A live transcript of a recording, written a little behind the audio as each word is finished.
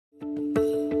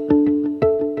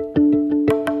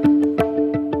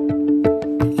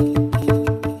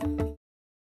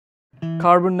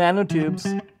Carbon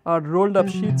nanotubes are rolled up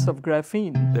sheets of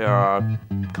graphene. There are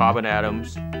carbon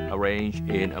atoms arranged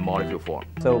in a molecule form.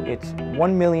 So it's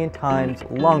 1 million times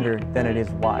longer than it is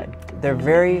wide. They're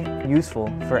very useful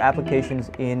for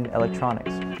applications in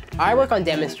electronics. I work on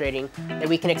demonstrating that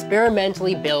we can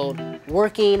experimentally build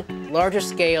working, larger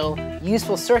scale,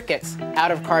 useful circuits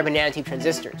out of carbon nanotube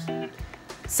transistors.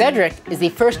 CEDRIC is the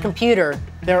first computer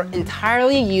that are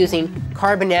entirely using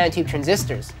carbon nanotube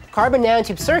transistors. Carbon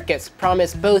nanotube circuits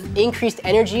promise both increased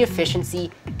energy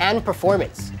efficiency and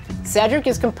performance. CEDRIC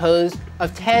is composed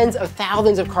of tens of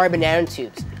thousands of carbon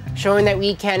nanotubes, showing that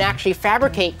we can actually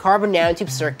fabricate carbon nanotube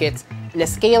circuits in a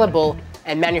scalable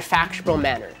and manufacturable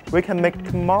manner. We can make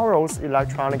tomorrow's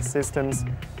electronic systems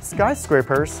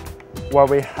skyscrapers where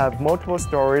we have multiple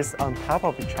stories on top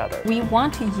of each other. We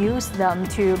want to use them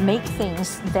to make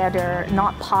things that are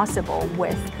not possible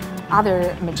with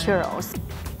other materials.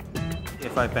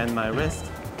 If I bend my wrist,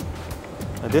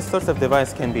 this sort of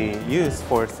device can be used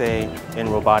for, say, in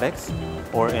robotics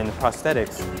or in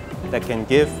prosthetics that can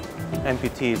give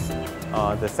amputees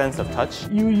the sense of touch.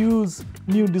 You use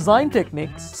new design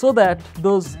techniques so that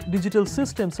those digital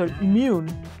systems are immune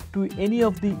to any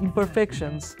of the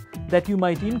imperfections that you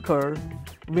might incur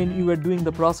when you are doing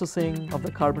the processing of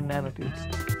the carbon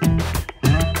nanotubes.